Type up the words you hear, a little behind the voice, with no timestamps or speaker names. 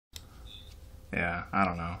Yeah, I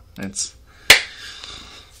don't know. It's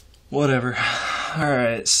whatever.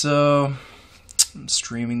 Alright, so I'm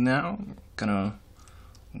streaming now. Gonna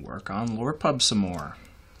work on LorePub some more.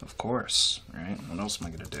 Of course, right? What else am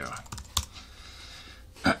I gonna do?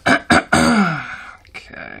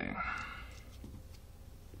 Okay.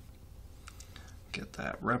 Get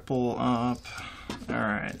that REPL up.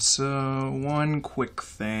 Alright, so one quick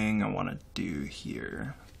thing I want to do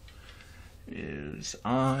here is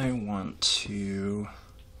I want to...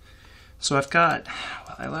 So I've got...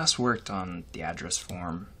 I last worked on the address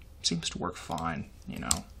form. Seems to work fine, you know.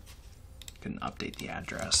 You can update the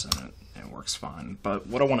address and it works fine. But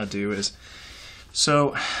what I want to do is...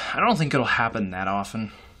 So, I don't think it'll happen that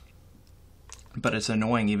often. But it's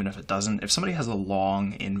annoying even if it doesn't. If somebody has a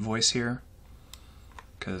long invoice here,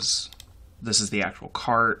 because this is the actual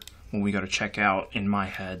cart, when we go to checkout, in my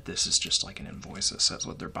head, this is just like an invoice that says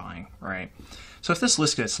what they're buying, right? So if this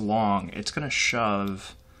list gets long, it's going to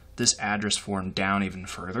shove this address form down even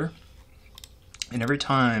further. And every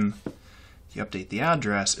time you update the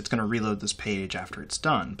address, it's going to reload this page after it's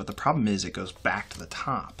done. But the problem is it goes back to the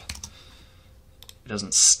top. It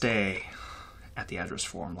doesn't stay at the address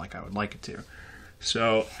form like I would like it to.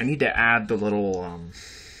 So I need to add the little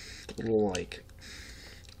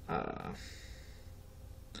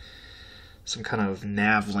some kind of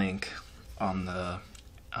nav link on the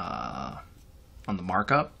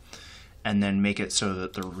markup, and then make it so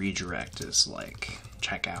that the redirect is like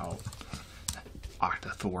checkout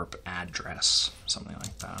Octothorpe address, something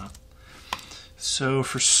like that. So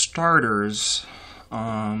for starters,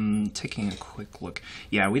 taking a quick look.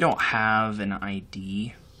 Yeah, we don't have an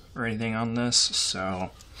ID or anything on this,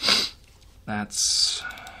 so that's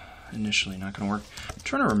initially not going to work. I'm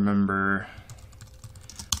trying to remember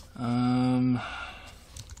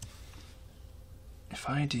if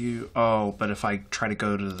I do... Oh, but if I try to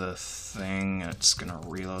go to the thing, it's going to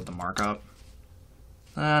reload the markup.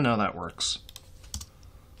 No, that works.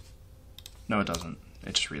 No, it doesn't.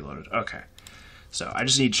 It just reloaded. Okay. So I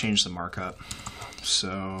just need to change the markup.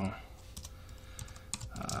 So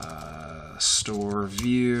store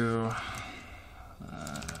view,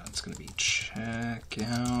 it's going to be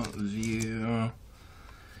checkout view,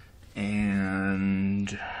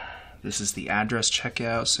 and this is the address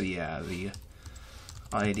checkout. So yeah, the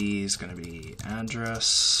ID is going to be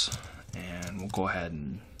address, and we'll go ahead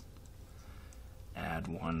and add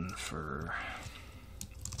one for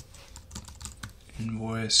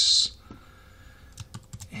invoice.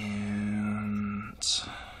 And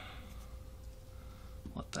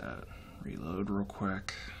let that reload real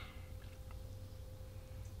quick.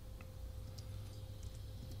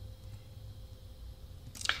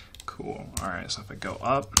 Cool. Alright, so if I go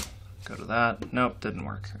up, go to that. Nope, didn't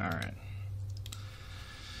work. Alright.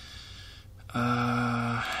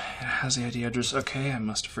 It has the ID address. Okay, I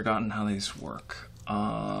must have forgotten how these work.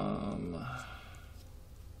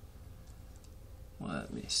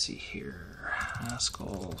 Let me see here.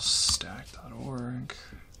 Haskell stack.org.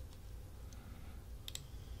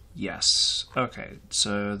 Yes. Okay,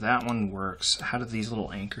 so that one works. How do these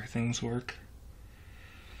little anchor things work?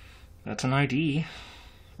 That's an ID,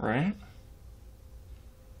 right?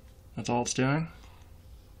 That's all it's doing?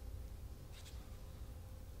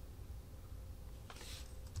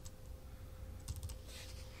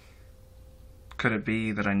 Could it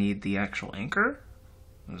be that I need the actual anchor?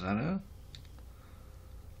 Is that it?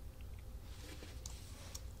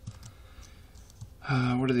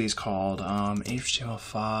 What are these called?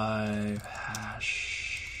 HTML5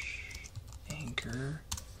 hash anchor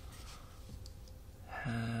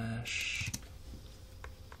hash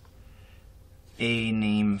a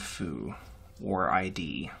name foo or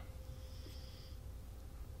ID.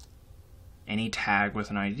 Any tag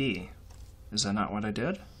with an ID. Is that not what I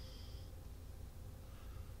did?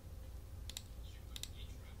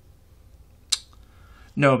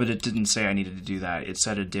 No, but it didn't say I needed to do that. It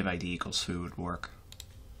said a div ID equals foo would work.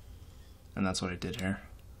 And that's what I did here.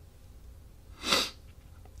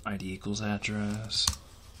 ID equals address.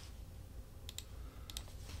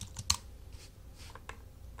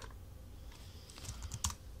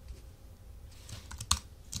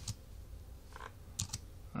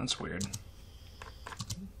 That's weird.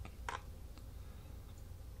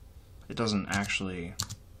 It doesn't actually...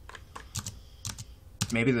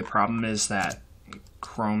 Maybe the problem is that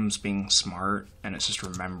Chrome's being smart and it's just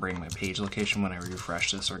remembering my page location when I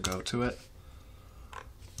refresh this or go to it.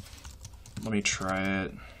 Let me try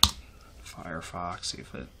it. Firefox, see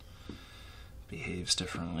if it behaves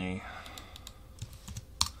differently.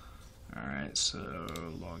 Alright, so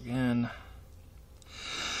log in.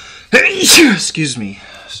 Excuse me,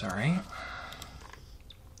 sorry.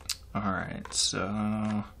 Alright,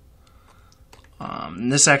 so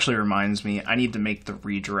this actually reminds me, I need to make the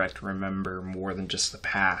redirect remember more than just the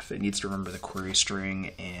path. It needs to remember the query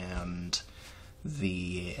string and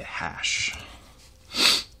the hash.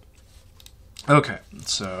 Okay,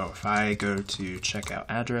 so if I go to checkout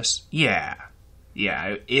address, yeah,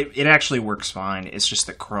 it actually works fine. It's just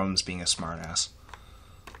that Chrome's being a smartass.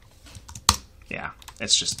 Yeah,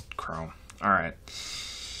 it's just Chrome. Alright.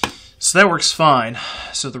 So that works fine.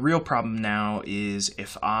 So the real problem now is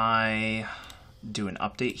if I do an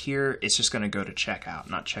update here, it's just going to go to checkout,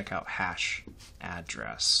 not checkout hash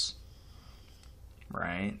address.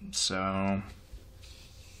 Right? So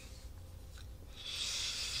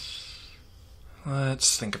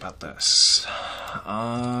let's think about this.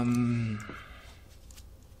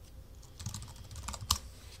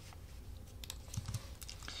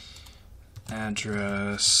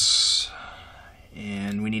 Address,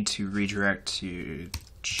 and we need to redirect to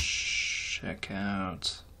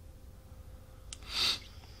checkout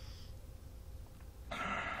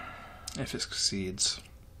if it succeeds.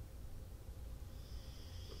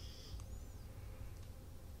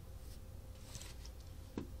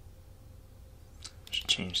 Should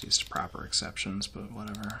change these to proper exceptions, but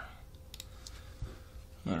whatever.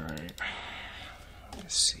 Alright,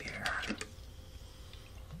 let's see here.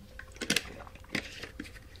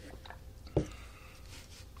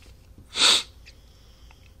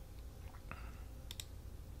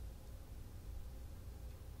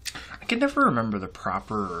 I can never remember the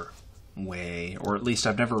proper way, or at least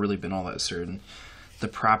I've never really been all that certain, the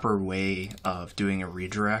proper way of doing a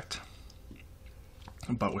redirect,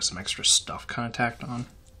 but with some extra stuff kind of tacked on.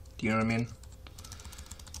 Do you know what I mean?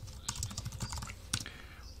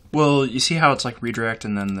 Well, you see how it's like redirect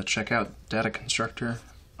and then the checkout data constructor?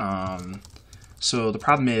 So the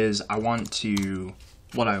problem is I want to,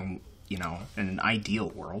 in an ideal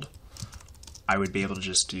world, I would be able to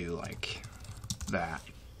just do like that,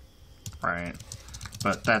 right?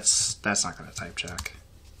 But that's not going to type check.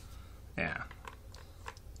 Yeah.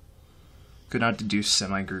 Could not deduce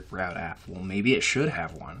semi-group route app. Well, maybe it should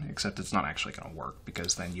have one, except it's not actually going to work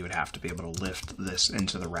because then you would have to be able to lift this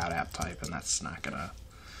into the route app type, and that's not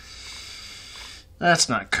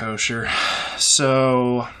kosher.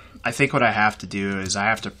 So I think what I have to do is I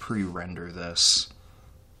have to pre-render this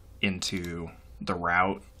into the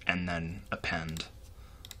route and then append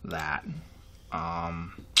that.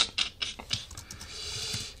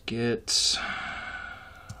 Get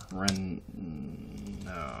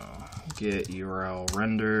URL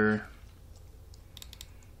render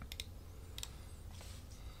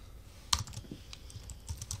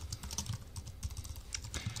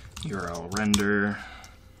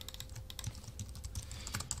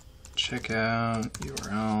checkout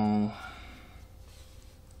URL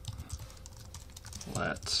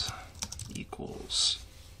let equals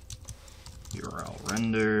URL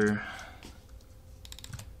render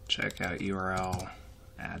checkout URL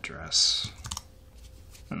address,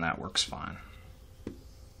 and that works fine.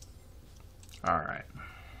 All right.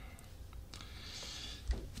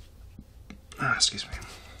 Excuse me.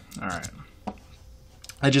 All right.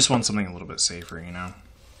 I just want something a little bit safer, you know.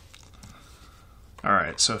 All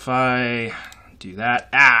right. So if I do that,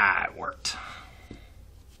 it worked.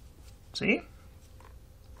 See?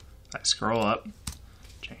 I scroll up,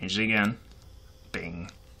 change it again,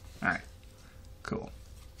 bing. All right. Cool.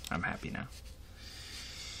 I'm happy now.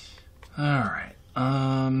 All right.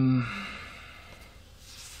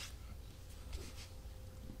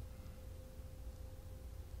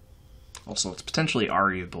 Also, it's potentially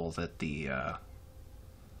arguable that the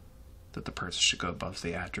person should go above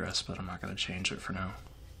the address, but I'm not going to change it for now.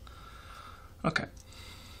 Okay.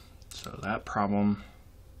 So that problem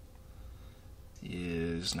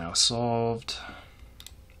is now solved.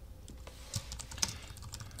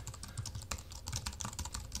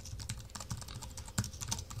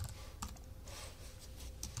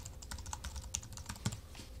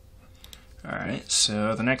 Alright,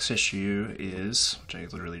 so the next issue is, which I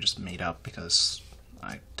literally just made up because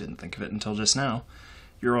I didn't think of it until just now,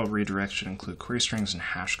 URL redirect should include query strings and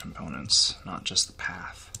hash components, not just the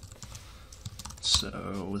path.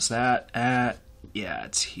 So was that at, yeah,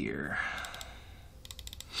 it's here.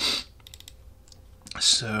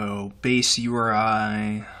 So base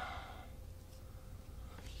URI,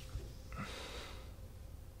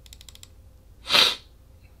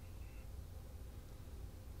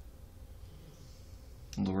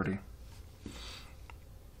 lordy.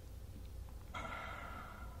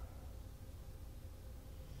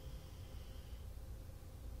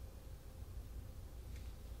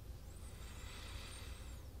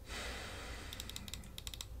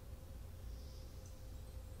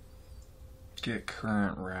 Get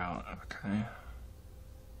current route, okay.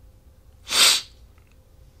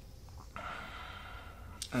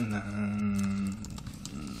 And then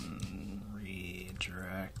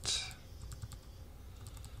redirect.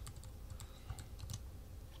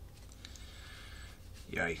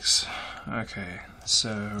 Yikes. Okay,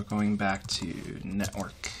 so going back to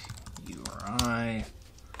network URI,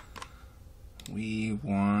 we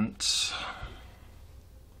want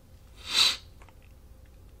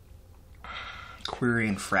query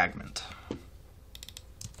and fragment.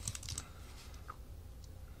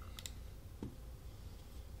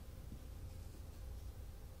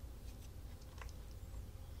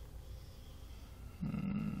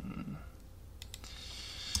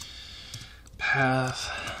 Path,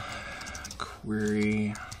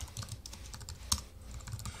 query,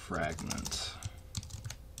 fragment.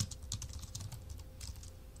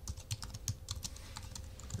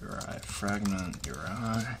 URI, fragment,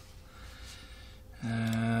 URI.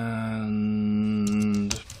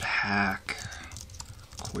 And pack,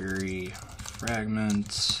 query,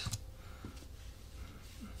 fragment.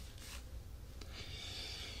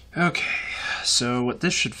 Okay, so what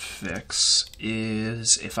this should fix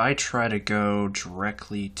is if I try to go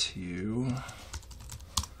directly to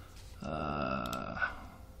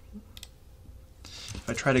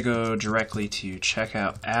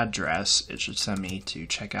checkout address, it should send me to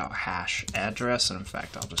checkout hash address, and in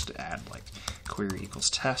fact I'll just add like query equals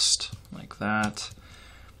test like that.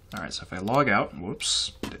 Alright, so if I log out,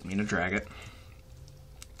 whoops, didn't mean to drag it.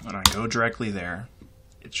 When I go directly there,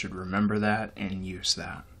 it should remember that and use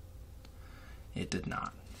that. It did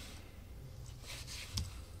not.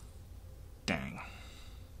 Dang.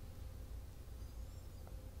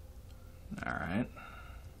 Alright.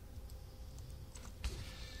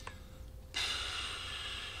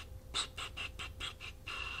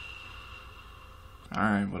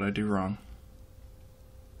 Alright, what'd I do wrong?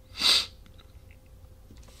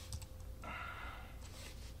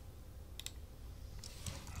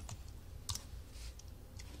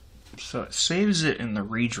 So it saves it in the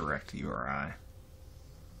redirect URI,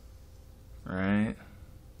 right?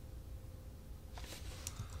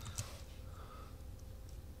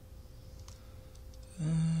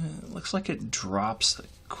 It looks like it drops the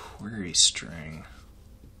query string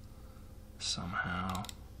somehow.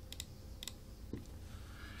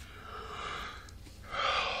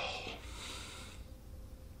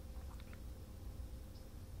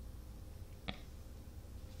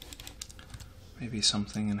 Maybe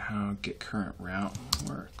something in how get current route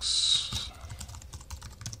works.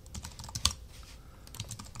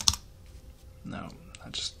 No,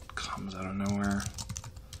 that just comes out of nowhere.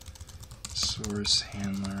 Source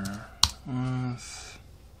handler auth.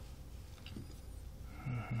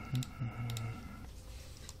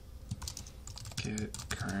 Get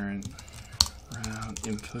current route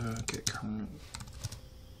info. Get current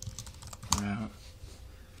route.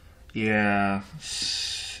 Yeah.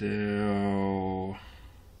 So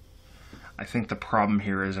I think the problem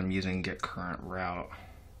here is I'm using get current route.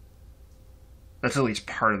 That's at least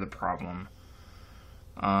part of the problem.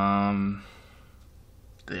 Ugh.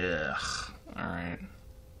 Alright.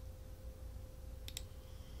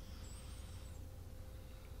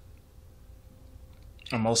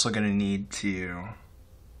 I'm also going to need to...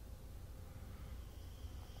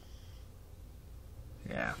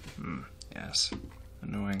 Yeah. Yes.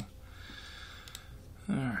 Annoying.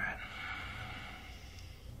 Alright.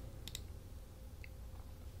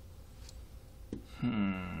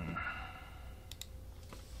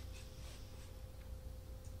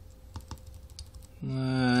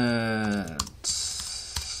 Let's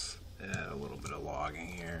add a little bit of logging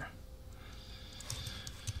here.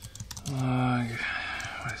 Log,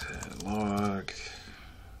 what is it? Log,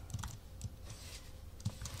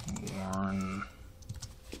 warn,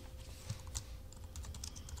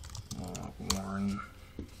 log, warn.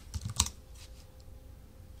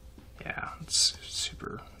 Yeah, it's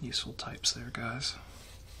super useful types there, guys.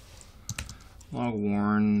 Log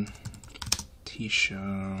warn,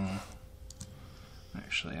 t-show.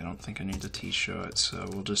 Actually, I don't think I need to t-show it, so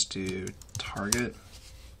we'll just do target.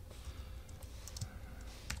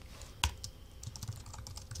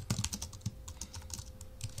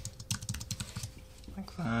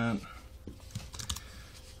 Like that.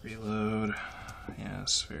 Reload.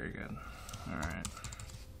 Yes, very good. Alright.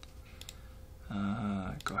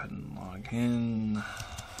 Go ahead and log in.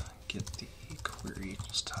 Get the query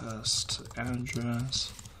equals test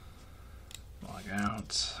address. Log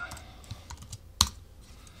out.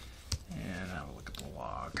 And have a look at the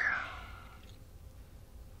log.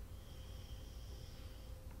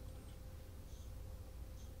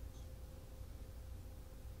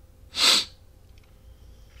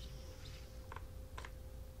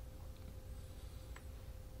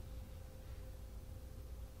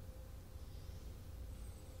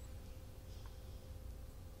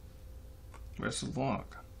 Best of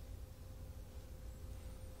luck.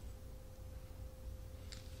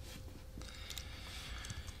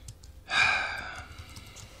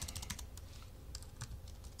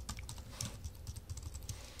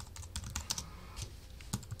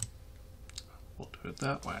 We'll do it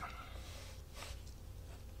that way.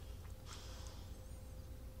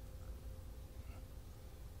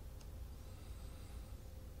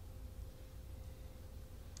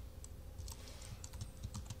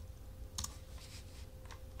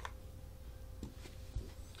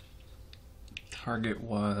 Target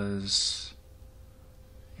was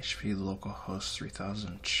HP localhost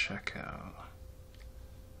 3000 checkout.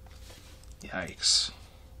 Yikes.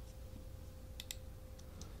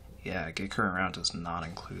 Yeah, get current route does not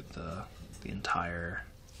include the entire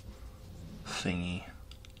thingy.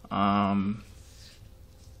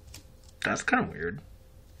 That's kind of weird.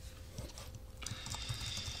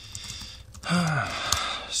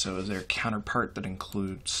 So is there a counterpart that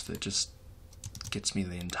includes, that just gets me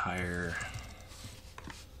the entire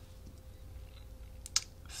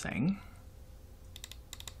thing?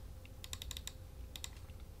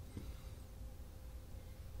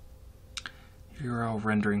 URL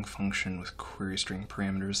rendering function with query string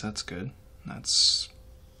parameters, that's good. That's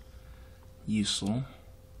useful.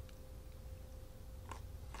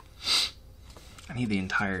 I need the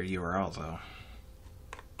entire URL though.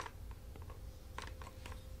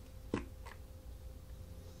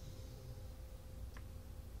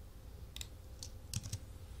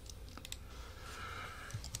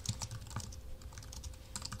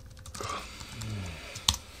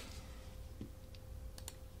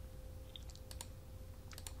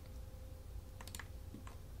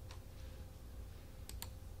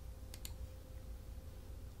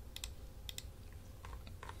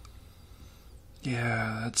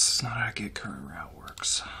 Yeah, that's not how get current route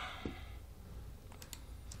works.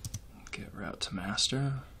 Get route to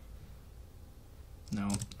master. No,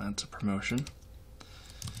 that's a promotion.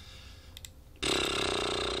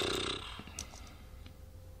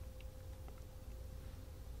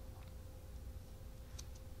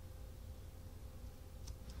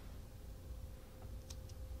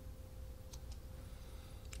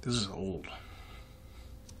 This is old.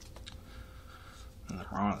 Nothing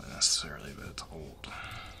wrong with it necessarily, but it's old.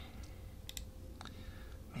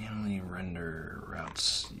 Manually render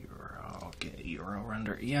routes URL, get URL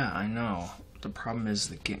render. Yeah, I know. The problem is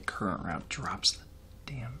the get current route drops the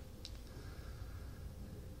damn.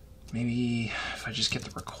 Maybe if I just get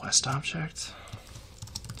the request object.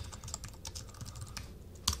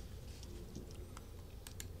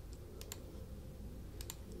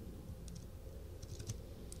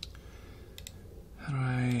 How do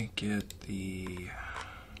I get the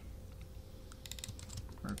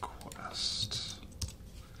request?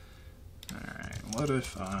 Alright, what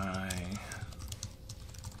if I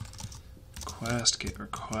request, get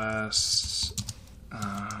requests,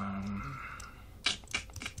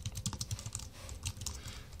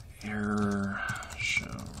 error, show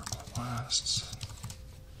requests,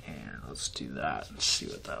 and let's do that and see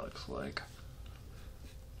what that looks like.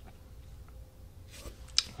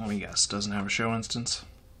 Let me guess, doesn't have a show instance?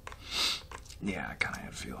 Yeah, I kind of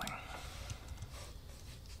have a feeling.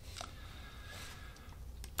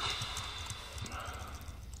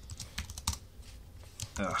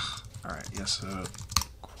 Ugh. Alright, yes, so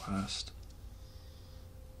request.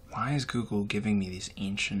 Why is Google giving me these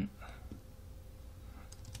ancient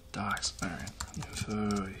docs? Alright,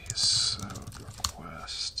 info, yes, so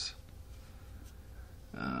request.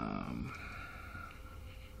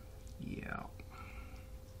 Yeah.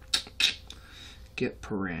 Get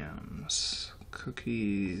params,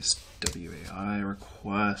 cookies, WAI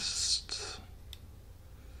request,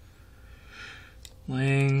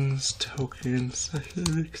 lings, tokens,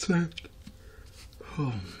 session accept.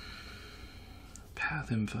 Oh.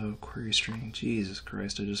 Path info, query string. Jesus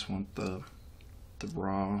Christ, I just want the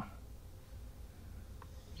raw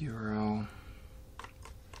URL.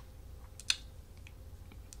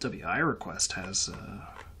 WI request has a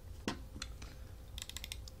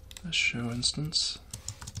show instance.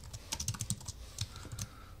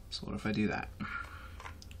 So what if I do that?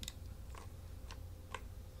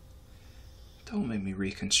 Don't make me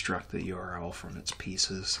reconstruct the URL from its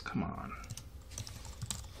pieces. Come on.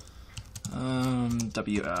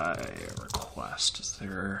 WI request. Is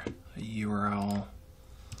there a URL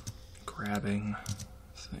grabbing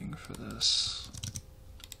thing for this?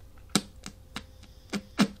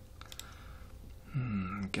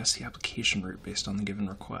 Guess the application route based on the given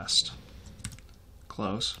request.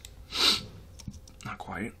 Close. Not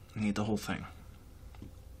quite. I need the whole thing.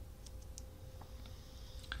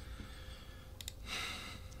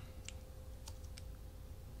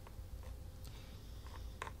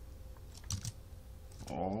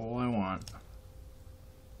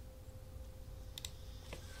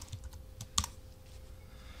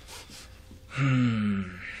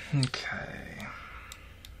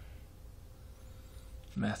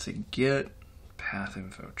 method get, path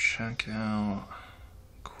info checkout,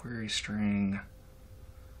 query string.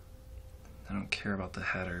 I don't care about the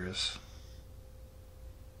headers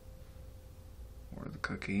or the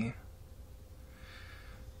cookie.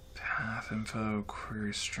 Path info,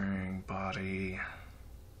 query string, body.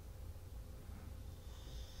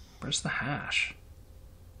 Where's the hash?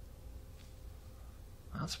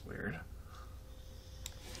 That's weird.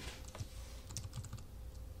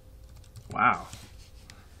 Wow.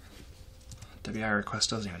 WI request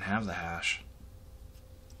doesn't even have the hash.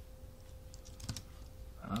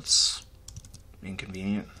 That's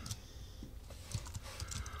inconvenient.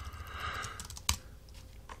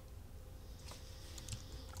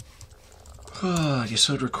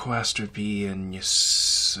 Yesod request would be in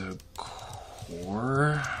Yesod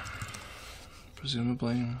core,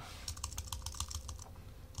 presumably.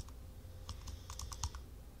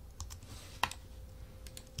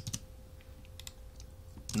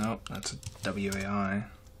 Nope, that's a WAI.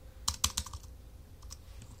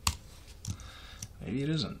 Maybe it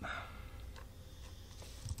isn't.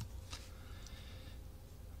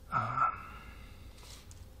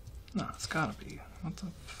 No, it's gotta be. What the?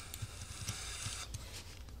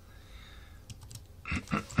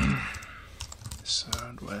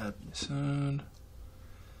 Yesod web, Yesod.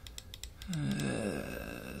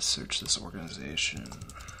 Search this organization.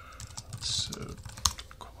 Yesod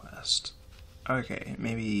request. Okay,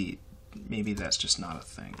 maybe that's just not a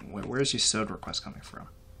thing. Where's Yesod request coming from?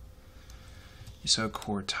 Yesod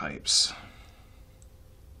core types.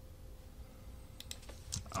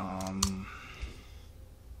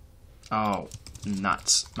 Oh,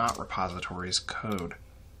 nuts. Not repositories, code.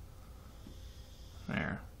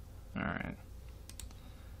 There. Alright.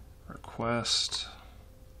 Request.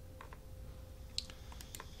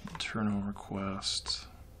 Internal request.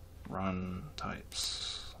 Run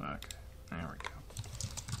types. Okay, there we go.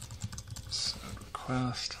 So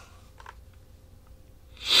request.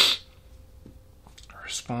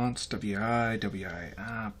 Response, WI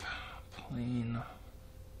app, plain.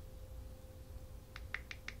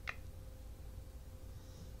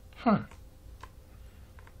 Huh.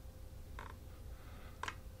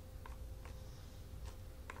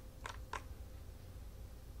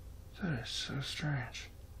 That is so strange.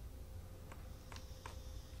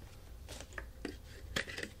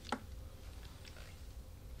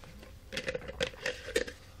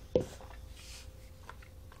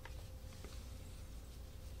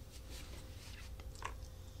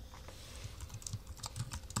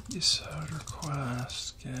 Yesod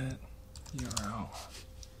request get URL.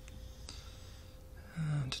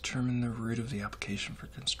 Determine the root of the application for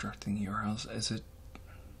constructing URLs.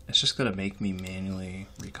 It's just gonna make me manually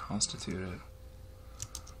reconstitute it.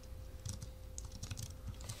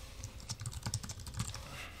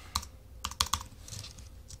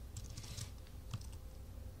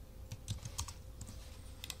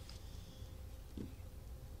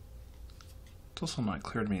 It's also not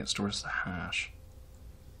clear to me it stores the hash.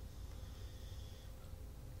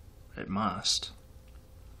 It must.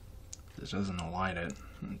 It doesn't align it.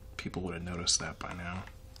 People would have noticed that by now.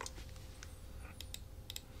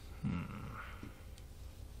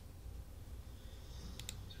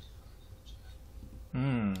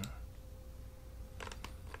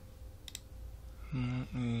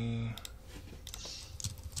 Let me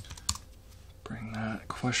bring that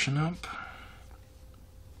question up.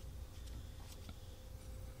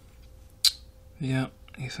 Yeah,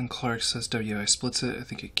 Ethan Clark says WI splits it. I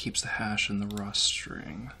think it keeps the hash in the raw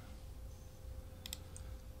string.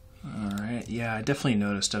 Alright, yeah, I definitely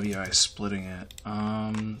noticed WI splitting it.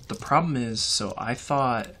 The problem is, so I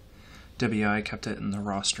thought WI kept it in the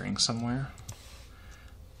raw string somewhere,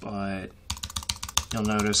 but you'll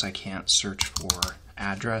notice I can't search for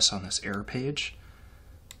address on this error page.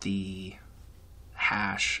 The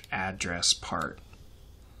hash address part.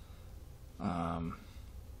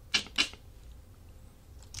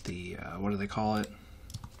 What do they call it?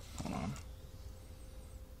 Hold on.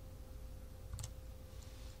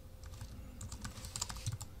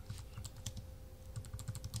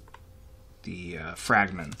 The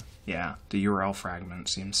fragment. Yeah, the URL fragment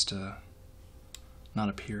seems to not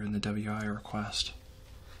appear in the WI request.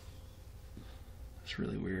 It's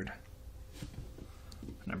really weird.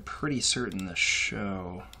 And I'm pretty certain the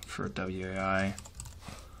show for WI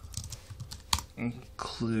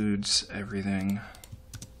includes everything,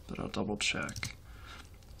 but I'll double check.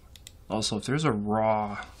 Also, if there's a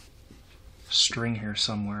raw string here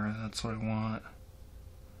somewhere, that's what I want.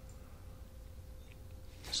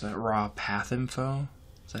 Is that raw path info?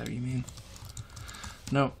 Is that what you mean?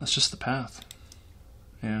 No, that's just the path.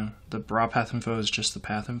 Yeah, the raw path info is just the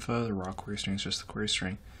path info, the raw query string is just the query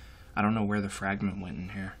string. I don't know where the fragment went in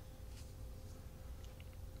here.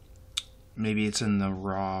 Maybe it's in the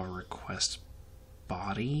raw request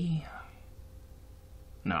body?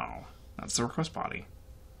 No, that's the request body.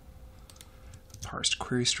 Parsed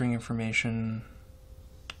query string information.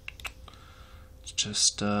 It's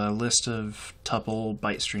just a list of tuple,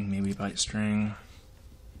 byte string, maybe byte string.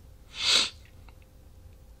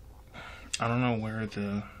 I don't know where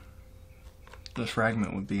the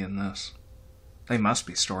fragment would be in this. They must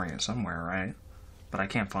be storing it somewhere, right? But I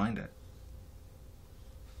can't find it.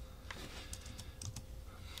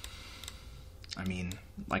 I mean,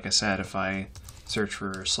 like I said, if I search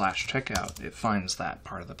for /checkout, it finds that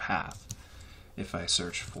part of the path. If I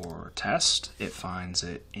search for test, it finds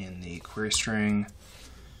it in the query string.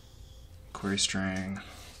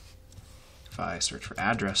 If I search for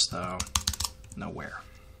address, though, nowhere.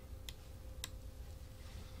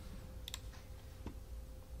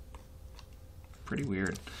 Pretty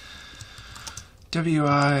weird.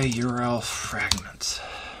 WI URL fragment.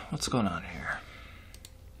 What's going on here?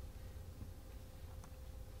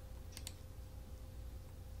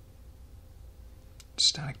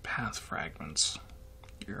 Static path fragments.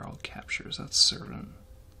 URL captures. That's servant.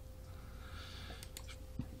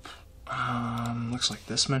 Looks like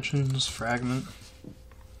this mentions fragment.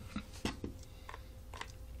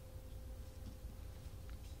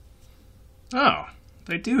 Oh,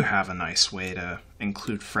 they do have a nice way to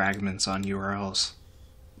include fragments on URLs.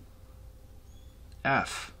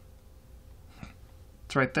 F.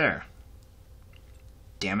 It's right there.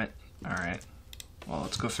 Damn it. Alright. Well,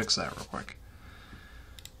 let's go fix that real quick.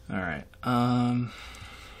 Alright.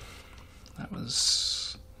 That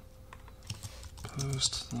was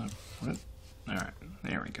post. What? Alright,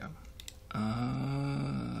 there we go.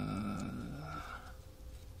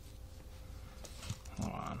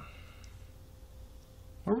 Hold on.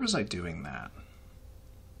 Where was I doing that?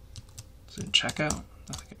 Is it in checkout?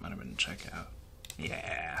 I think it might have been in checkout.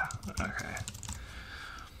 Yeah, okay.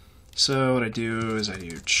 So what I do is I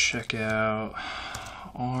do checkout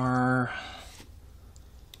R,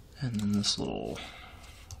 and then this little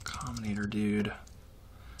combinator dude,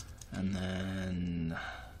 and then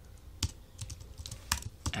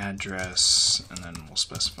address, and then we'll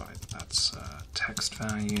specify that's text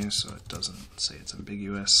value so it doesn't say it's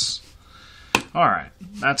ambiguous. Alright,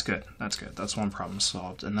 that's good, that's good. That's one problem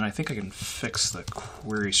solved. And then I think I can fix the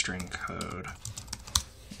query string code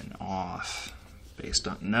in auth based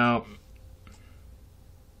on, no,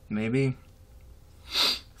 maybe?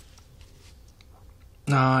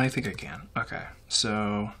 No, I think I can. Okay,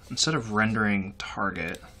 so instead of rendering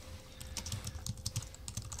target,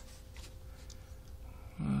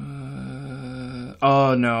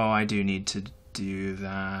 oh no, I do need to do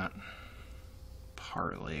that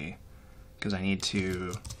partly, because I need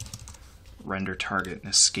to render target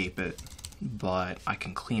and escape it, but I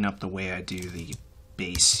can clean up the way I do the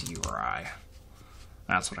base URI.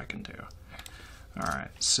 That's what I can do.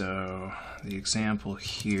 Alright, so the example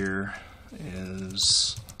here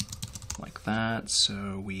is like that.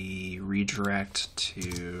 So we redirect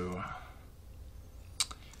to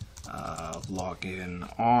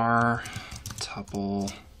login R,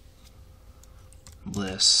 tuple,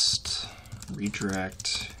 list,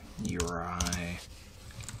 redirect, URI,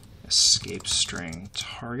 escape string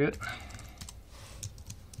target,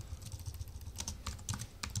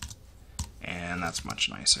 and that's much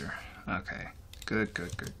nicer. Okay, good,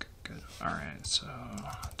 good, good, good, good. Alright, so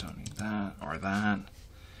don't need that or that.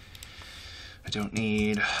 I don't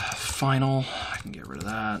need final. I can get rid of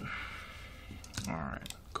that.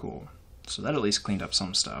 Alright, cool. So that at least cleaned up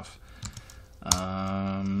some stuff.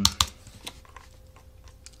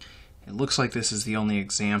 It looks like this is the only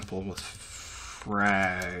example with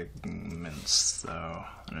fragments, though,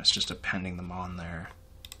 and it's just appending them on there.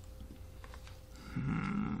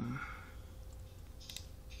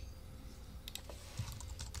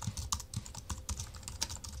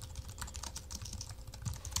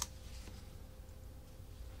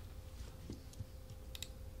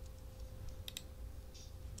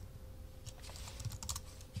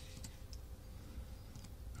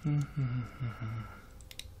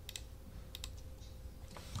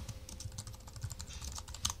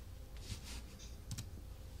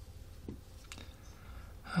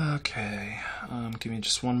 Okay, give me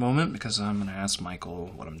just one moment because I'm going to ask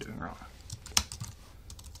Michael what I'm doing wrong.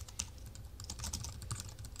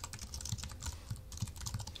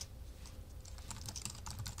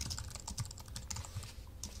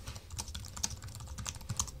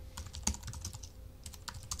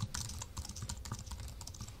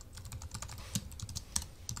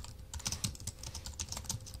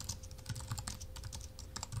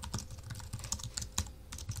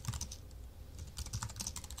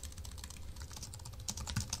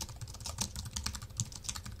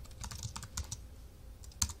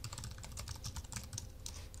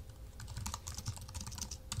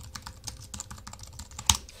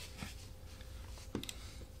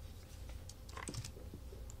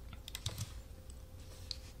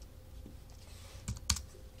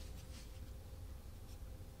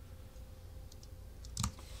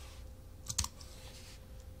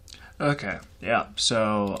 Okay, yeah,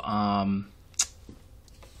 so,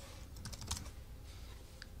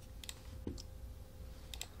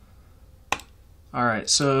 alright,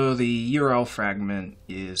 so the URL fragment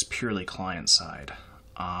is purely client-side.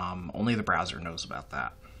 Only the browser knows about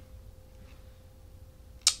that.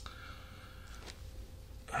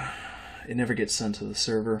 It never gets sent to the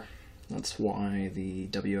server. That's why the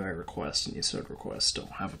WI request and YESOD request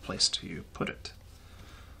don't have a place to put it.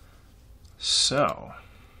 So,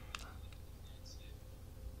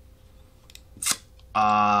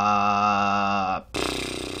 I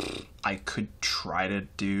could try to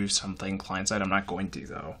do something client-side. I'm not going to,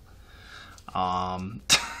 though. I'm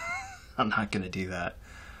not going to do that.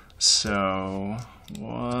 So,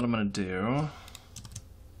 what I'm going to do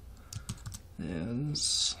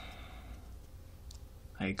is...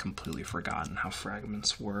 I had completely forgotten how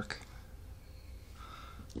fragments work.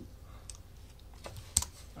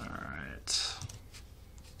 Alright.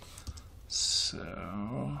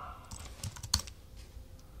 So...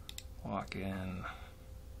 walk in.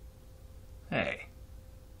 Hey.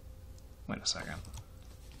 Wait a second.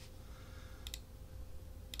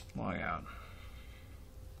 Log out.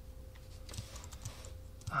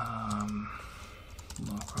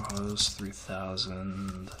 Localhost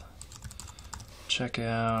 3000.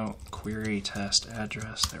 Checkout, query, test,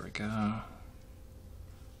 address. There we go.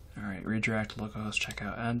 Alright, redirect, localhost,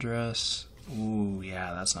 checkout, address. Ooh,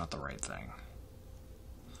 yeah, that's not the right thing.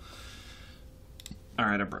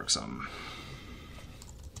 Alright, I broke something.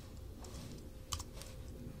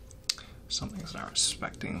 Something's not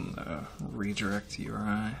respecting the redirect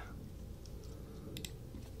URI.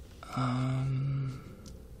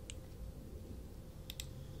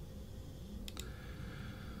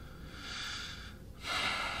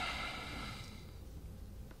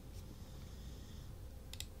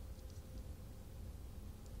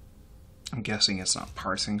 I'm guessing it's not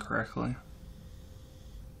parsing correctly.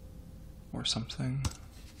 Or something.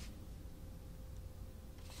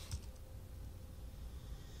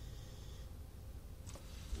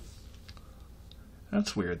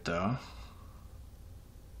 That's weird, though.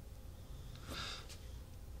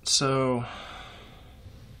 So,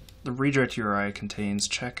 the redirect URI contains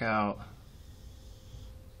checkout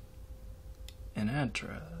and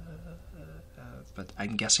address, but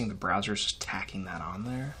I'm guessing the browser's just tacking that on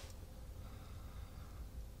there.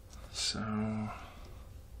 So,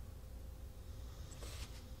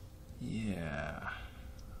 yeah,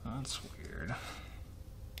 that's weird.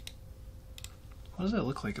 What does that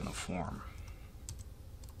look like in the form?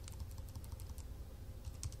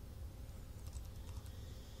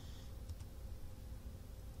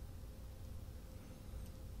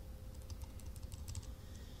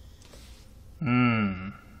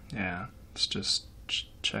 Yeah, it's just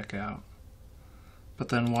checkout. But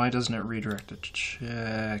then why doesn't it redirect to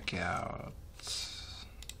checkout?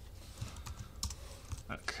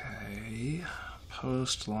 Okay,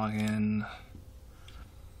 post login,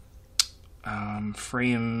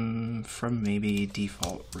 frame from maybe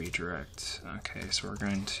default redirect. Okay, so we're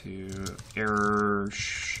going to error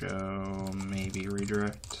show maybe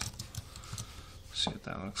redirect. See what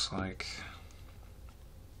that looks like.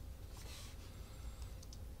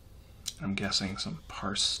 I'm guessing some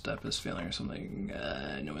parse step is failing or something.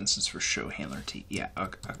 No instance for show handler T. Yeah,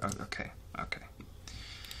 okay.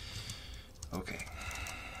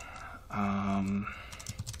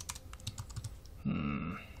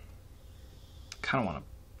 Kind of want to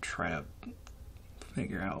try to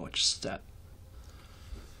figure out which step.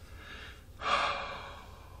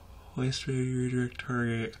 Waste redirect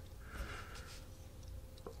target.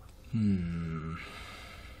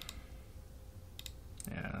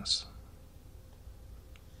 Yes.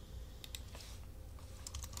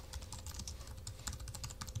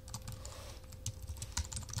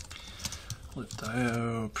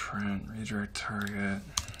 Lift.io, print, redirect target.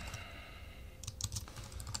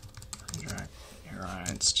 Redirect URI,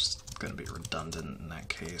 it's just going to be redundant in that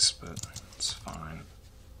case, but it's fine.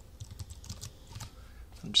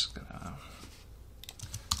 I'm just going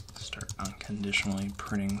to start unconditionally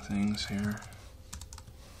printing things here.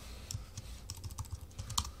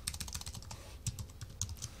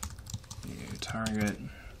 New target,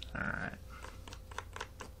 alright.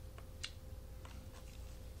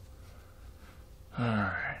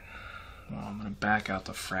 Alright, well, I'm going to back out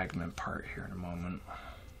the fragment part here in a moment.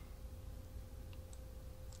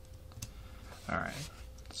 Alright,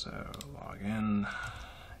 so log in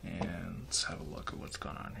and let's have a look at what's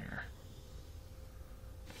going on here.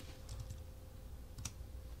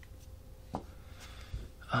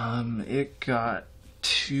 It got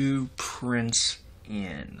 2 prints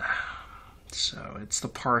in, so it's the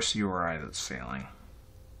parse URI that's failing.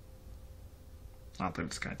 not that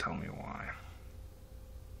it's going to tell me why.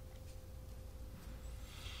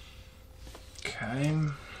 Okay,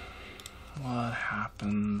 what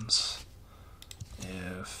happens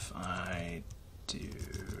if I do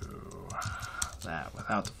that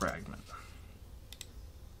without the fragment?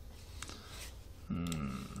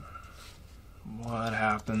 What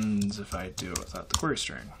happens if I do it without the query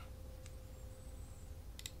string?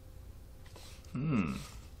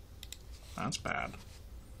 That's bad.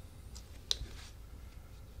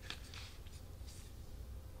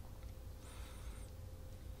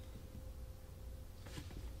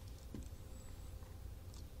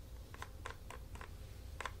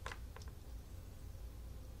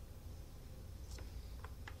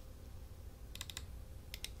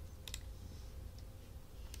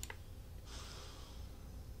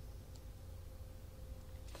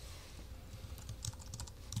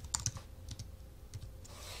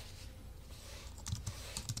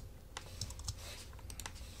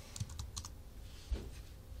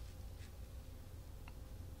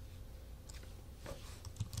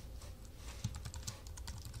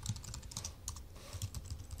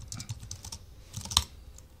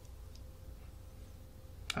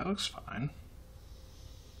 That looks fine.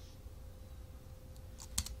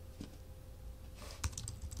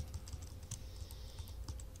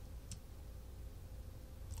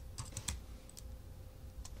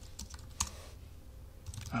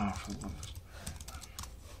 Oh, for love.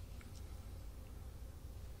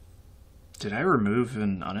 Did I remove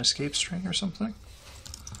an unescaped string or something?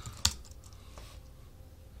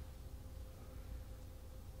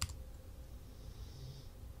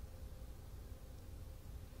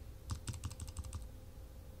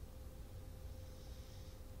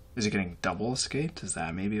 Is it getting double escaped? Is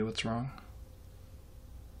that maybe what's wrong?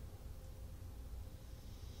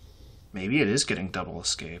 Maybe it is getting double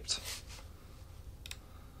escaped.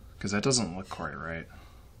 Because that doesn't look quite right.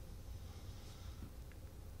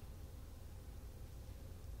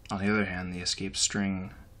 On the other hand, the escape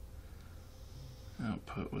string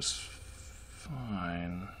output was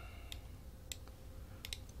fine.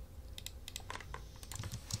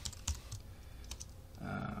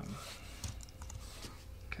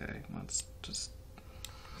 Okay, let's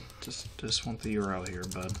just want the URL here,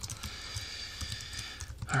 bud.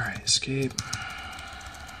 All right, escape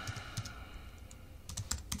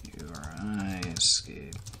URI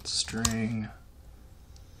escape string.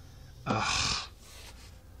 Ugh.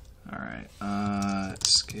 All right,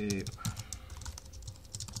 escape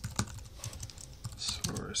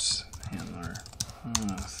source handler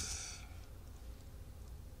path.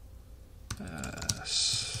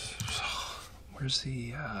 Where's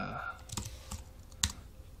the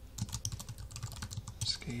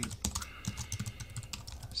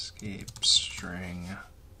escape string?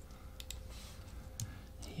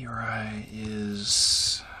 URI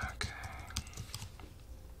is okay.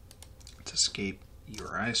 It's escape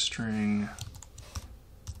URI string.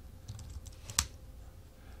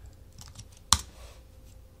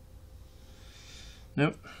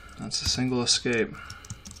 Nope, that's a single escape.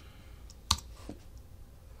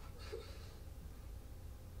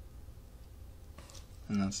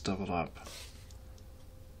 And that's doubled up.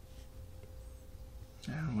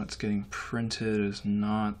 And what's getting printed is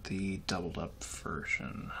not the doubled up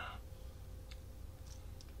version.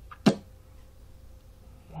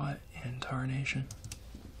 What in tarnation?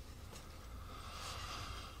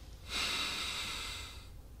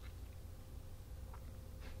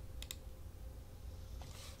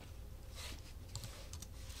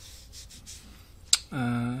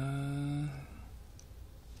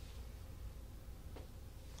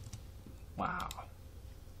 Wow.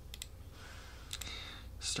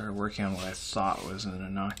 Started working on what I thought was an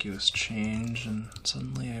innocuous change, and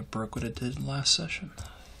suddenly I broke what it did last session.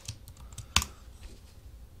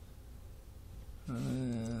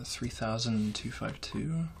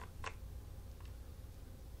 3,252.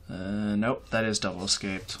 Nope, that is double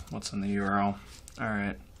escaped. What's in the URL?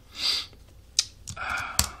 Alright.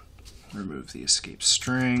 Remove the escape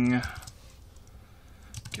string.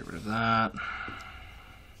 Get rid of that.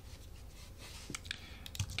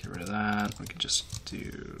 Get rid of that. We can just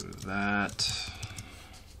do that.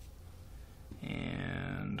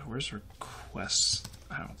 And where's requests?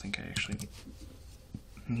 I don't think I actually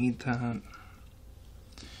need that.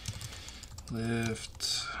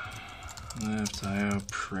 Lift IO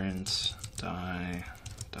print die.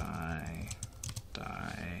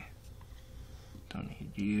 Don't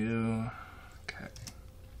need you. Okay.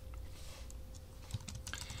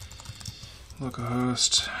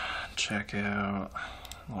 Localhost, checkout,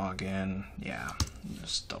 login. Yeah,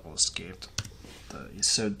 just double escaped. The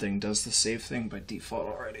SOD thing does the save thing by default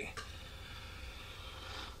already.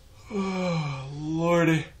 Oh,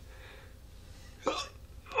 Lordy.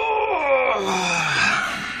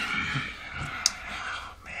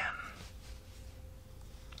 Man.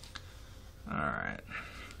 Alright.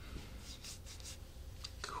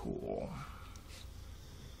 Cool.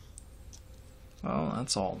 Well,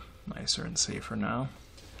 that's all nicer and safer now.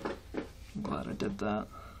 I'm glad I did that.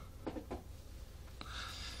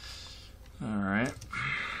 Alright.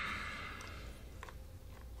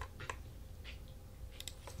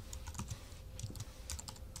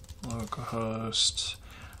 Localhost.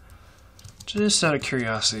 Just out of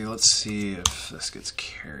curiosity, let's see if this gets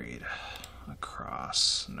carried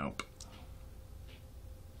across. Nope.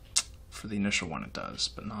 For the initial one it does,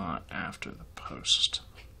 but not after the post.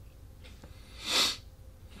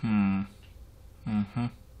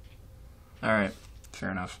 Alright, fair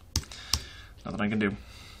enough. Nothing I can do.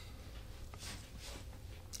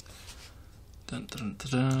 Dun, dun, dun,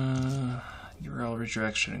 dun. URL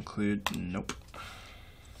redirect should include nope.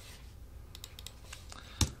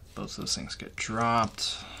 Both those things get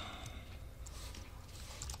dropped.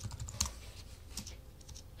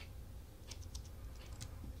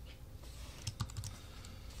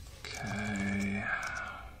 Okay.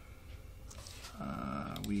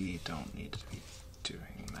 We don't need to be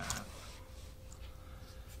doing that.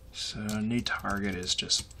 So new target is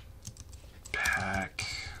just pack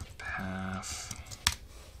path.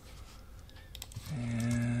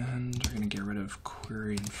 And we're going to get rid of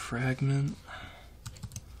query and fragment.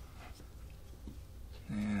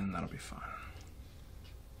 And that'll be fine.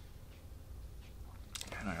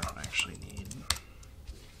 And I don't actually need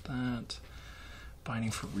that.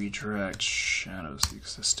 Binding for redirect shadows the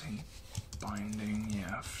existing binding.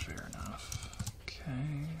 Yeah, fair enough.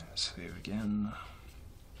 Okay, save again.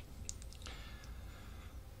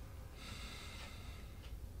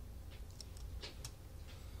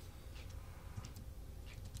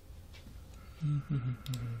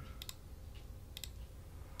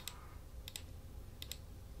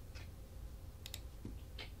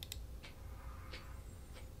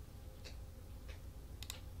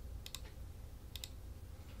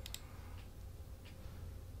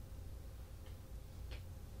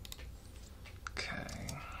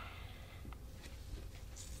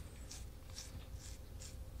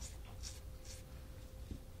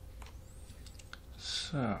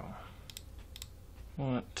 So,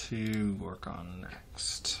 what to work on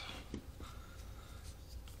next?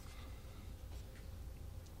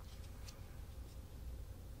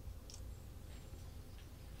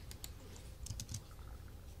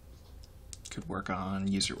 Could work on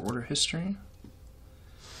user order history.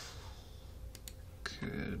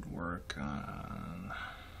 Could work on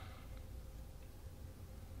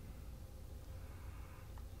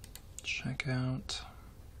checkout.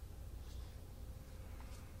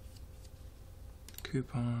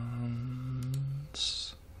 Coupons,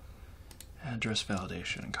 address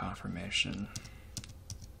validation and confirmation.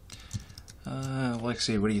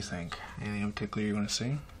 Lexi, what do you think? Anything in particular you want to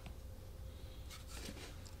see?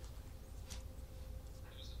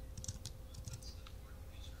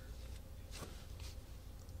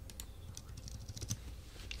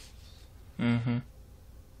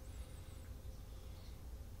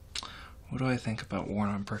 What do I think about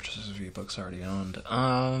warrant on purchases of ebooks already owned?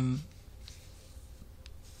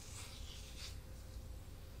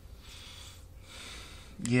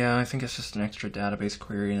 Yeah, I think it's just an extra database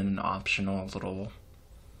query and an optional little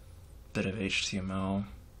bit of HTML.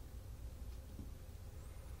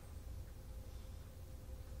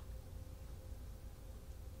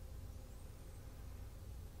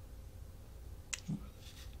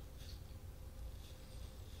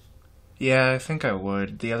 Yeah, I think I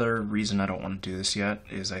would. The other reason I don't want to do this yet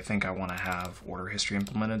is I think I want to have order history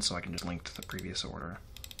implemented so I can just link to the previous order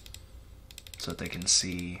so that they can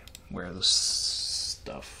see where the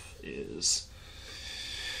stuff is.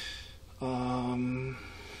 I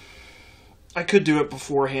could do it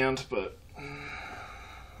beforehand, but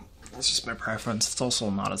that's just my preference. It's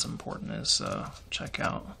also not as important as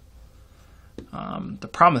checkout. The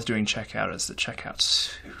problem with doing checkout is that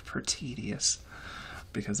checkout's super tedious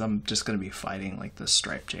because I'm just going to be fighting like the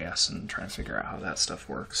Stripe.js and trying to figure out how that stuff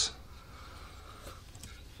works.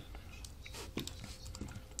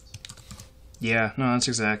 Yeah, no, that's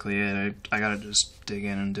exactly it. I gotta just dig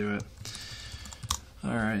in and do it.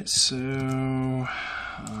 Alright, so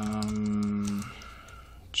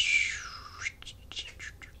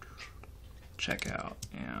checkout,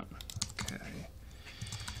 yeah, okay.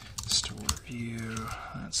 Store view,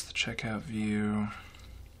 that's the checkout view.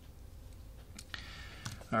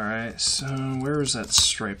 Alright, so where was that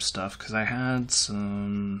Stripe stuff? Because I had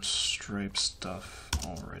some Stripe stuff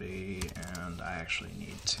already, and I actually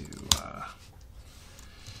need to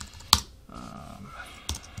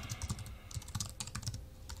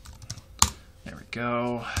there we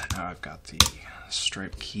go. Now I've got the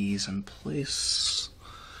Stripe keys in place.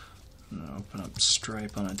 I'm going to open up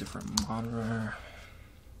Stripe on a different monitor.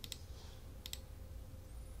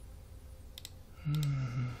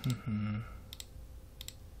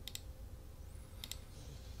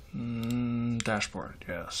 Dashboard,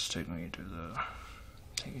 yes, take me to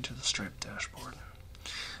the Stripe dashboard.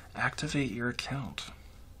 Activate your account.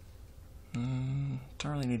 Don't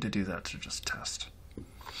really need to do that to just test.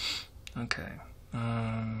 Okay.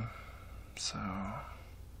 So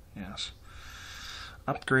yes.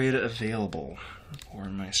 Upgrade available for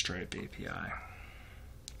my Stripe API.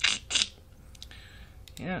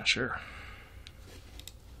 Yeah, sure.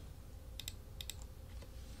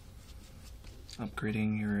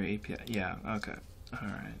 Upgrading your API. Yeah, okay.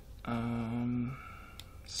 Alright.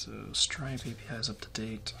 So Stripe API is up to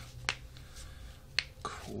date.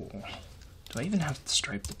 Cool. Do I even have the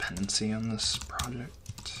Stripe dependency on this project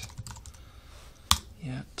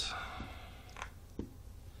yet?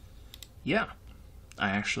 Yeah, I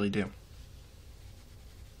actually do.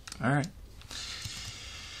 Alright.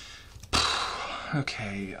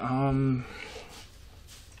 Okay, I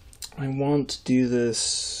want to do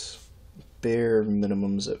this bare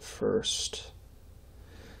minimums at first.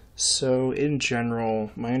 So in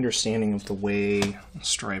general, my understanding of the way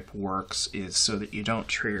Stripe works is so that you don't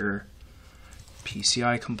trigger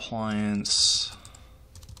PCI compliance.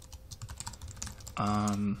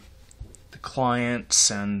 The client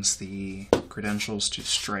sends the credentials to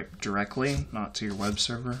Stripe directly, not to your web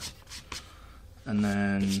server. And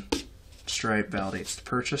then Stripe validates the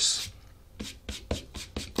purchase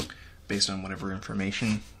based on whatever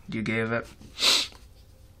information you gave it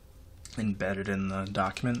embedded in the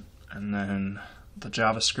document. And then the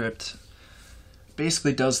JavaScript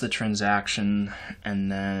basically does the transaction,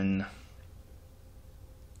 and then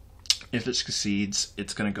if it succeeds,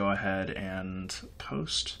 it's going to go ahead and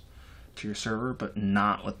post to your server, but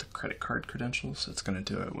not with the credit card credentials. It's going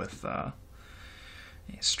to do it with a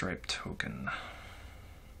Stripe token.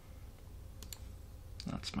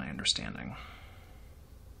 That's my understanding.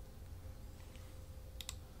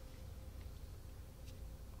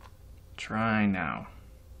 Try now.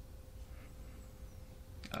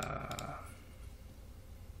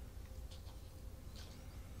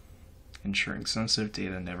 Ensuring sensitive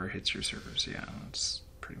data never hits your servers. Yeah, that's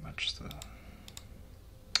pretty much the...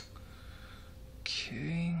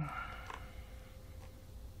 Okay.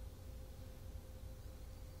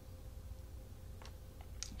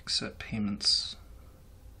 Accept payments.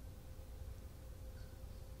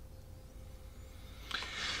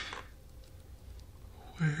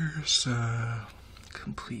 Where's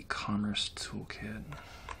Complete Commerce Toolkit?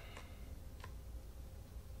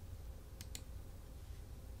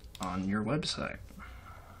 On your website.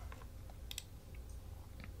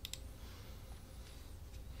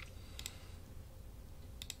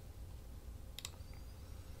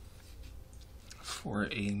 For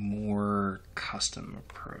a more custom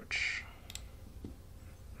approach.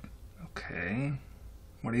 Okay.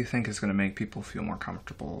 What do you think is going to make people feel more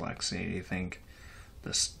comfortable, Alexi? Do you think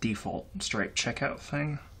this default Stripe checkout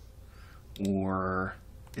thing? Or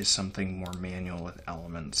is something more manual with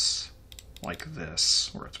elements like this,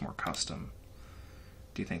 where it's more custom?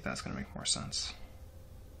 Do you think that's going to make more sense?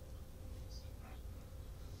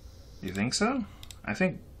 Do you think so? I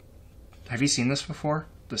think... Have you seen this before?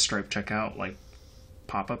 The Stripe checkout, like,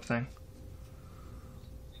 pop-up thing?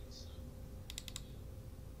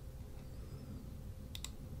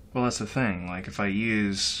 Well, that's the thing. Like, if I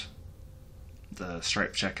use the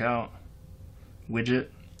Stripe checkout widget,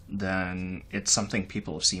 then it's something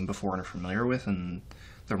people have seen before and are familiar with, and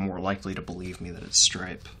they're more likely to believe me that it's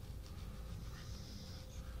Stripe.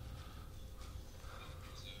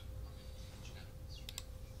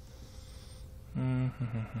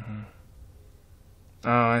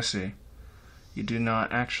 Oh, I see. You do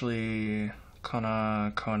not actually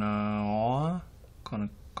Kona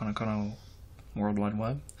World Wide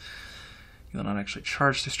Web. You will not actually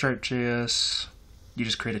charge through Stripe.js. You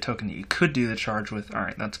just create a token that you could do the charge with.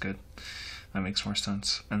 Alright, that's good. That makes more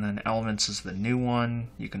sense. And then Elements is the new one.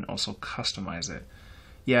 You can also customize it.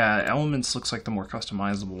 Yeah, Elements looks like the more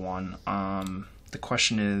customizable one. The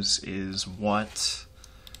question is what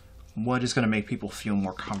is going to make people feel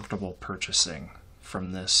more comfortable purchasing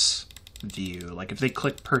from this view? Like if they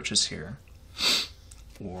click purchase here,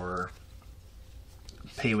 or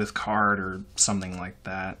pay with card or something like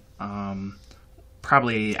that,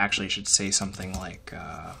 probably actually should say something like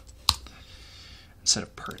instead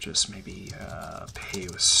of purchase, maybe pay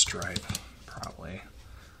with Stripe, probably.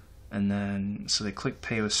 And then, so they click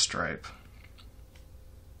pay with Stripe.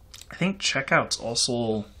 I think checkout's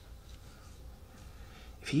also,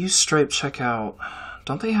 if you use Stripe checkout,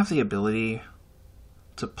 don't they have the ability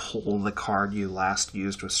to pull the card you last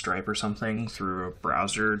used with Stripe or something through a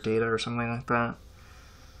browser data or something like that?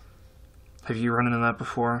 Have you run into that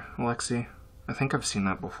before, Alexi? I think I've seen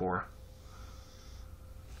that before.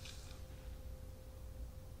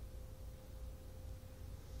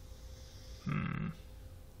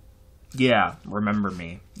 Yeah, remember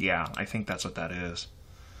me. Yeah, I think that's what that is.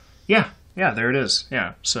 Yeah, there it is.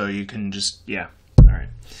 Yeah, so you can just, yeah, alright.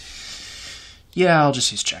 Yeah, I'll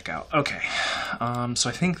just use checkout. Okay, so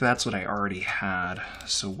I think that's what I already had.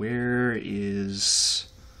 So where is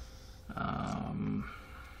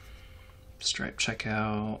Stripe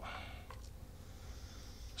checkout,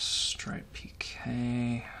 Stripe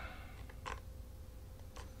PK.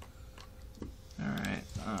 Alright,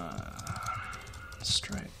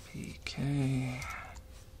 Stripe PK,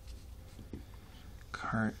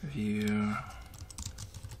 cart view.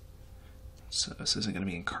 So this isn't going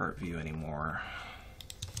to be in cart view anymore.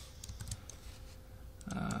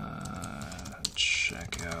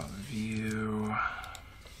 Checkout view.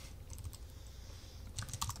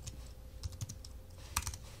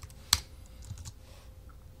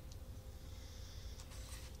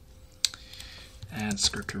 Add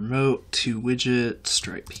script remote to widget,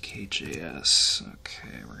 Stripe PK.js.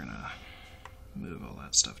 Okay, we're gonna move all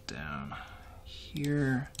that stuff down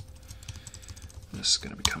here. This is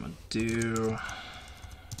gonna become a do.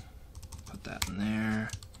 Put that in there.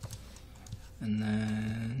 And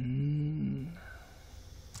then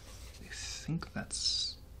I think that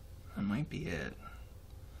might be it.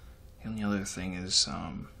 The only other thing is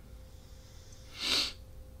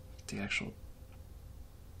the actual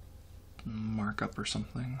markup or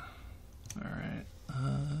something. Alright.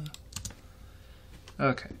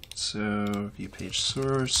 Okay, so view page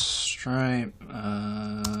source, Stripe.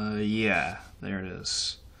 Yeah, there it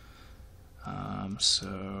is.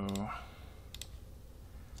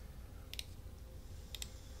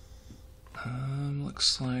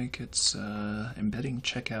 Looks like it's embedding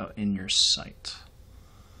checkout in your site.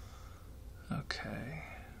 Okay.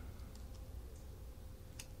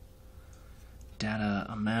 Data,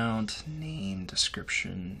 amount, name,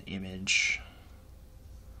 description, image.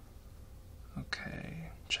 Okay,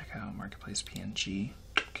 checkout, marketplace, PNG,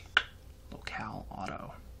 locale,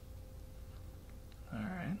 auto.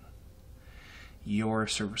 Alright. Your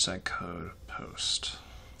server-side code, post.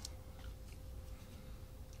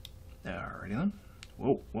 Alrighty then.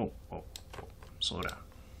 Whoa. Slow down.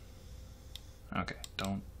 Okay,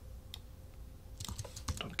 don't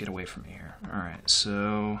get away from me here. Alright,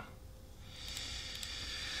 so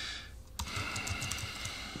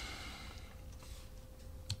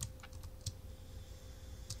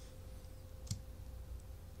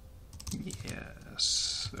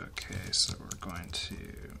yes. Okay, so we're going to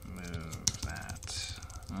move that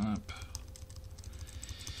up.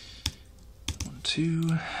 1,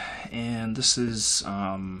 2, and this is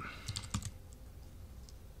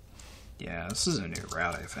yeah, this is a new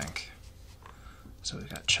route, I think. So we've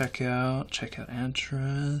got checkout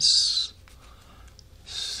address.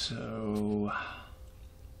 So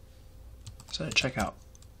is that a checkout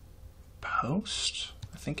post?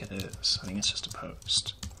 I think it is. I think it's just a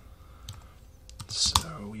post.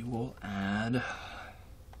 So we will add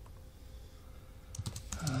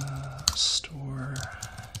store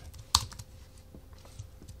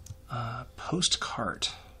post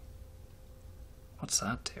cart. What's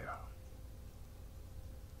that do?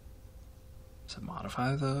 Does it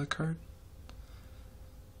modify the cart?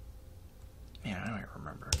 Man, I don't even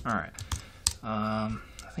remember. Alright. I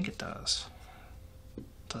think it does. It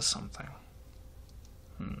does something.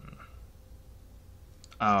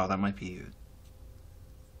 Oh, that might be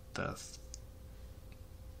the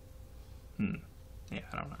yeah,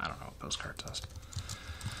 I don't know what post cart does.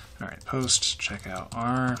 Alright, post checkout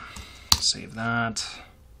R. Save that.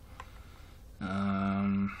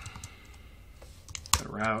 Go to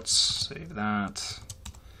routes, save that.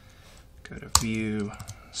 Go to view,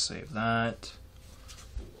 save that.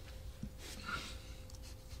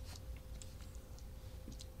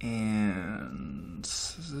 And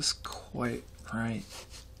is this quite right?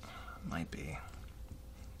 Might be.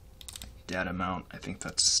 Data amount, I think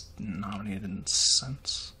that's nominated in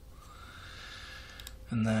sense.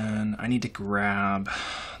 And then I need to grab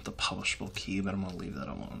the publishable key, but I'm going to leave that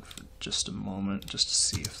alone for just a moment, just to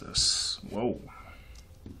see if this... Whoa.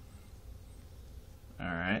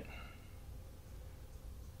 Alright.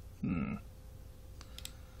 Well,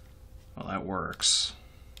 Well, that works.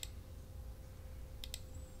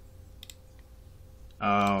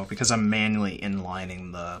 Oh, because I'm manually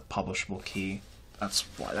inlining the publishable key. That's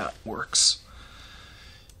why that works.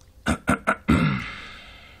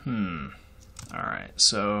 Alright,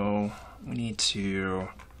 so we need to...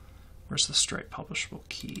 Where's the Stripe publishable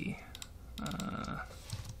key?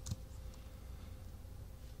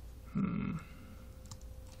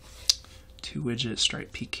 Two widget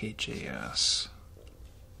Stripe PKJS.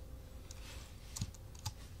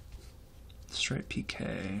 Stripe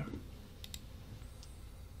PK.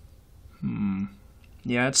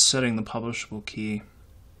 Yeah, it's setting the publishable key.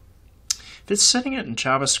 If it's setting it in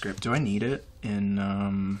JavaScript, do I need it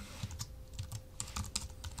in...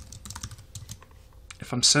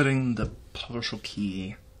 If I'm setting the publishable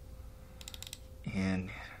key in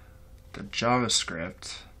the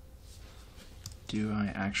JavaScript, do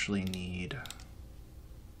I actually need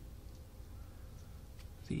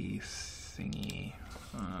the thingy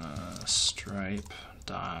stripe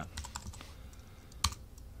dot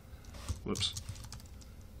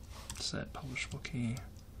set publishable key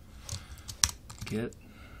get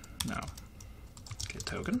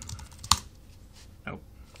token? Nope.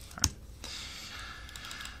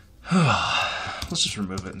 Alright. Let's just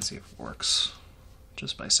remove it and see if it works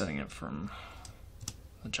just by setting it from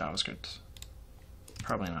the JavaScript.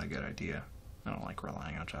 Probably not a good idea. I don't like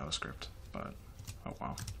relying on JavaScript, but oh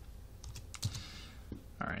wow.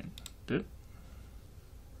 Alright, did?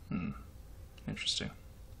 Interesting.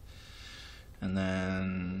 And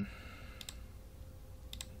then...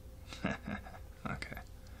 okay.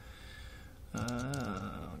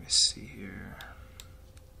 Let me see here.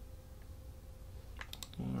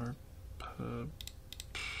 Pub.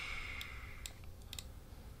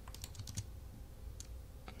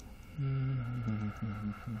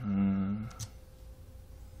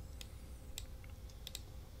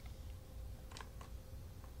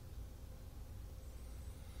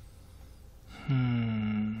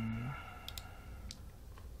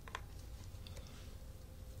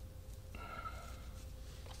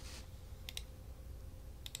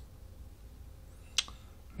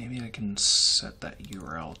 Maybe I can set that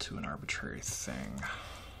URL to an arbitrary thing.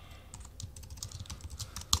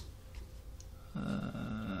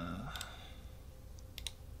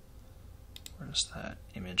 Where's that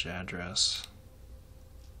image address?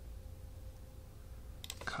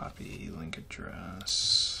 Copy link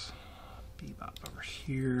address. Bebop over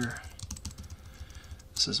here.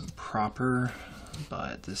 This isn't proper,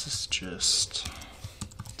 but this is just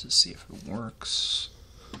to see if it works.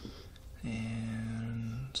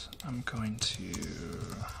 And I'm going to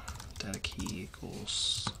data key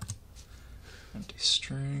equals empty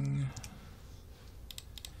string,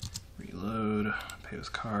 reload, pay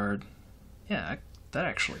with card. Yeah, that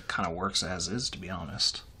actually kind of works as is, to be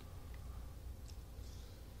honest.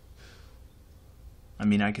 I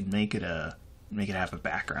mean, I could make it have a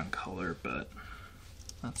background color, but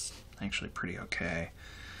that's actually pretty okay.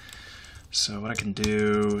 So what I can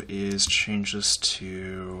do is change this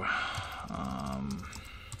to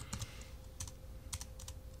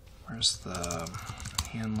where's the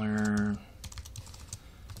handler?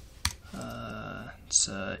 It's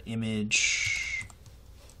image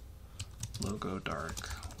logo dark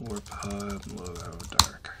or pub logo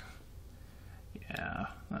dark. Yeah,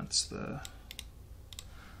 that's the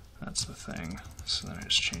thing. So then I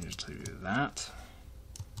just change it to that.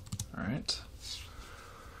 All right.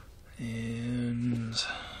 And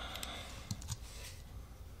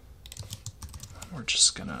we're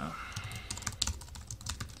just gonna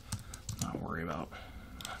not worry about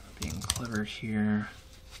being clever here.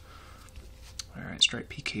 All right, Stripe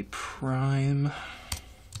PK prime,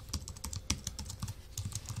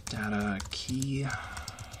 data key,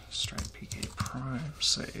 Stripe PK prime,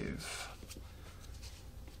 save,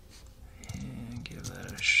 and give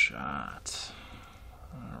that a shot.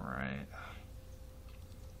 All right.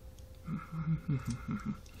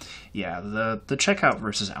 Yeah, the checkout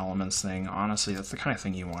versus elements thing, honestly, that's the kind of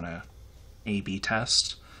thing you want to A/B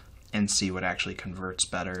test and see what actually converts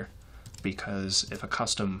better. Because if a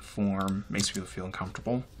custom form makes people feel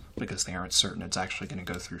uncomfortable because they aren't certain it's actually going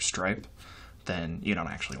to go through Stripe, then you don't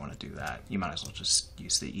actually want to do that. You might as well just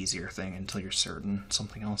use the easier thing until you're certain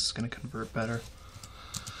something else is going to convert better.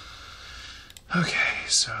 Okay,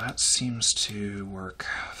 so that seems to work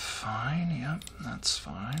fine. Yep, that's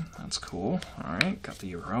fine. That's cool. All right, got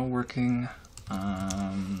the URL working.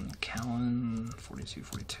 Callan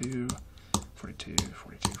 4242, 42,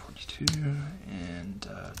 42, 42, and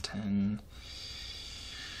 10,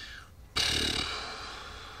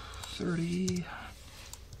 30,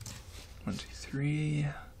 1, 2, 3,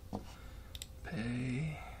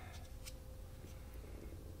 pay,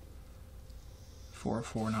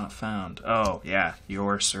 404 not found. Oh, yeah,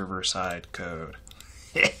 your server-side code.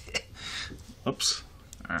 Oops.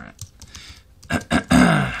 All right.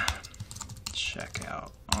 Check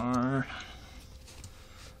out our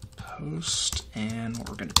post, and what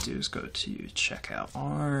we're going to do is go to checkout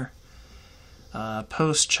our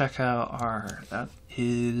post checkout our. That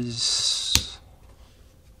is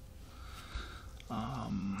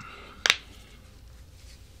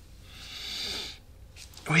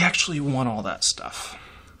we actually want all that stuff.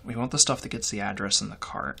 We want the stuff that gets the address in the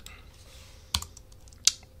cart.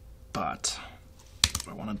 But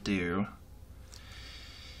what I want to do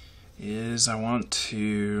is I want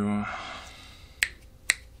to,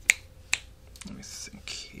 let me think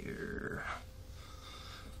here.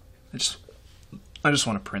 I just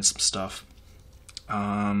want to print some stuff.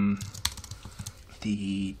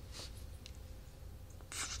 The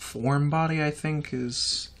form body, I think,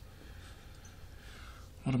 is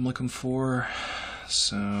what I'm looking for.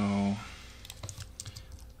 So,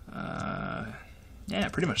 yeah,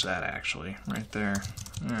 pretty much that, actually, right there.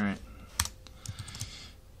 All right.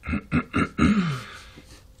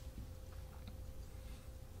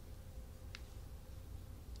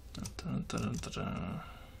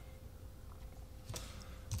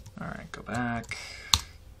 All right, go back.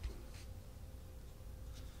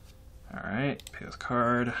 All right, pay with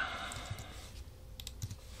card.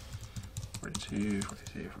 42,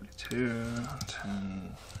 42, 42,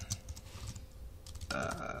 10,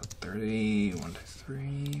 30, 1, 2,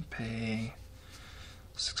 3, pay,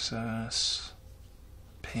 success,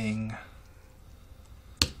 ping,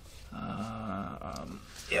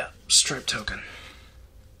 yeah, Stripe token.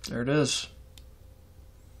 There it is.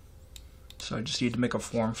 So I just need to make a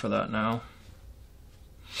form for that now.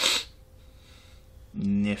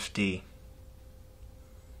 Nifty.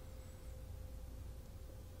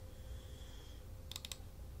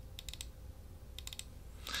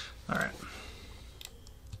 All right.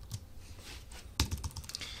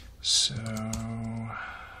 So,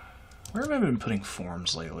 where have I been putting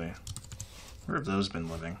forms lately? Where have those been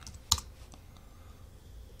living?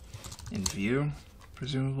 In view,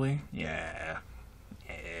 presumably? Yeah.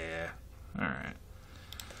 Yeah. Alright.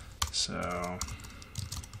 So,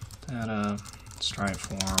 data, Stripe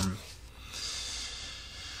form,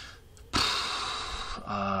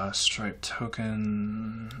 Stripe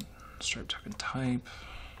token type.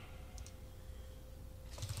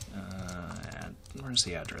 Where's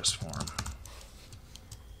the address form?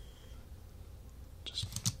 Just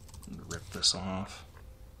rip this off.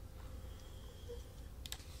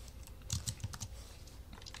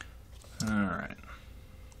 Alright.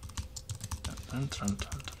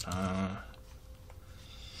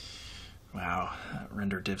 Wow, that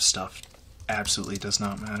render div stuff absolutely does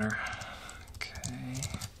not matter. Okay.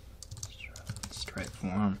 Stripe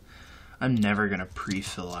form. I'm never going to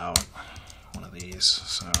pre-fill out one of these,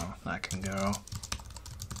 so that can go.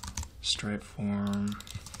 Stripe form,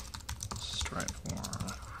 Stripe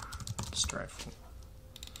form, Stripe form,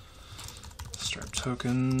 Stripe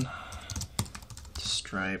token,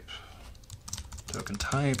 Stripe token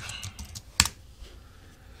type,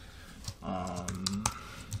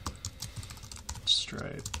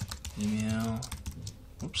 Stripe email.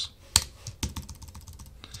 Oops.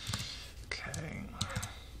 Okay.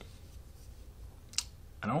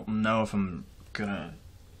 I don't know if I'm gonna.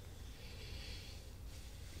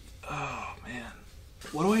 Oh man,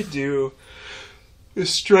 what do I do with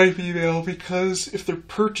Stripe email? Because if they're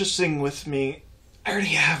purchasing with me, I already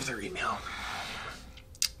have their email.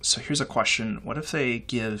 So here's a question: what if they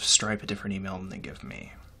give Stripe a different email than they give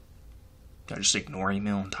me? Do I just ignore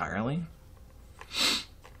email entirely?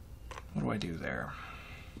 What do I do there?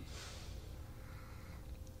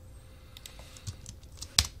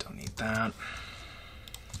 Don't need that.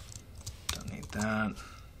 Don't need that.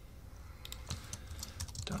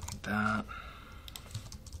 Don't need that.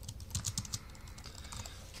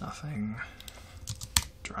 Nothing.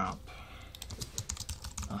 Drop.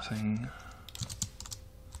 Nothing.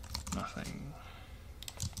 Nothing.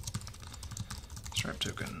 Stripe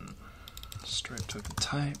token. Stripe token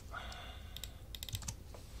type.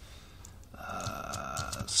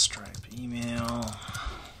 Stripe email.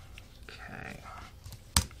 Okay.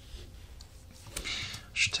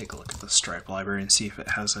 Should take a look at the Stripe library and see if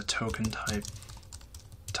it has a token type.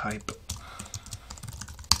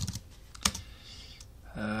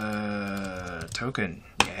 Token.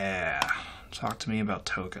 Yeah. Talk to me about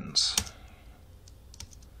tokens.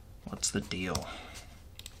 What's the deal?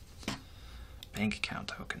 Bank account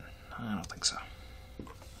token. I don't think so.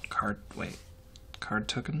 Card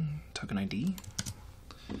token? Token ID?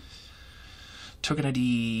 Token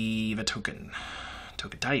ID of a token.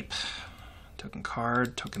 Token type. Token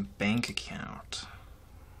card, token bank account.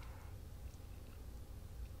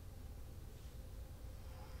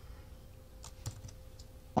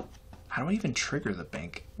 How do I even trigger the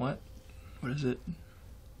bank? What? What is it?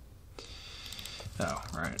 Oh,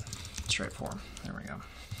 right. Straight form. There we go.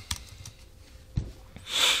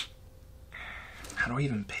 How do I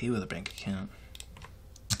even pay with a bank account?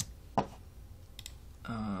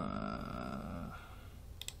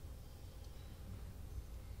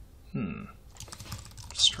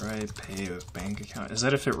 Stripe pay with bank account. Is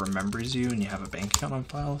that if it remembers you and you have a bank account on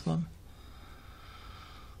file with them?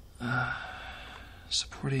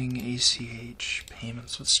 Supporting ACH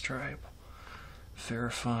payments with Stripe.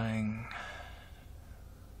 Verifying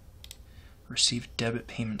receive debit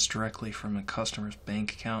payments directly from a customer's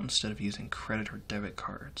bank account instead of using credit or debit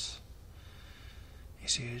cards.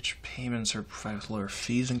 ACH payments are provided with lower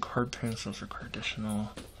fees than card payments. Those require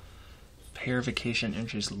additional verification,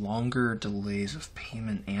 introduce longer delays of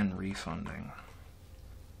payment and refunding.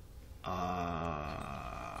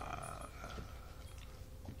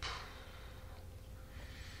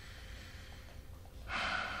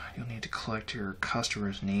 You'll need to collect your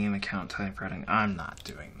customer's name, account type, routing. I'm not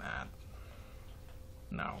doing that.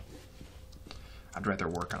 No. I'd rather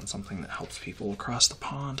work on something that helps people across the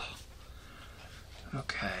pond.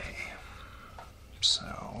 Okay.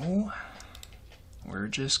 So, we're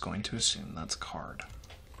just going to assume that's card.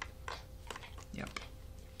 Yep.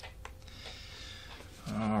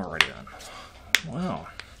 Alrighty then. Well,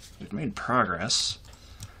 we've made progress.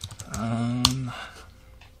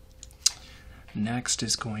 Next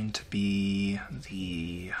is going to be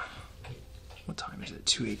the, what time is it?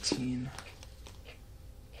 2:18.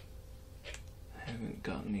 Haven't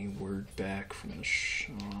gotten any word back from the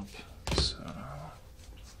shop, so.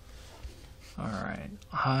 Alright,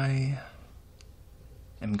 I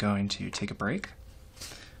am going to take a break,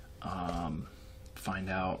 find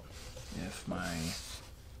out if my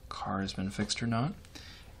car has been fixed or not,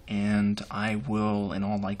 and I will, in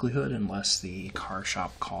all likelihood, unless the car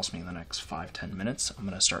shop calls me in the next 5-10 minutes, I'm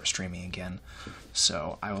going to start streaming again.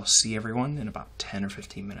 So I will see everyone in about 10 or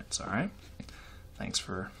 15 minutes, alright? Thanks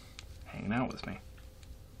for hanging out with me.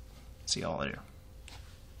 See y'all later.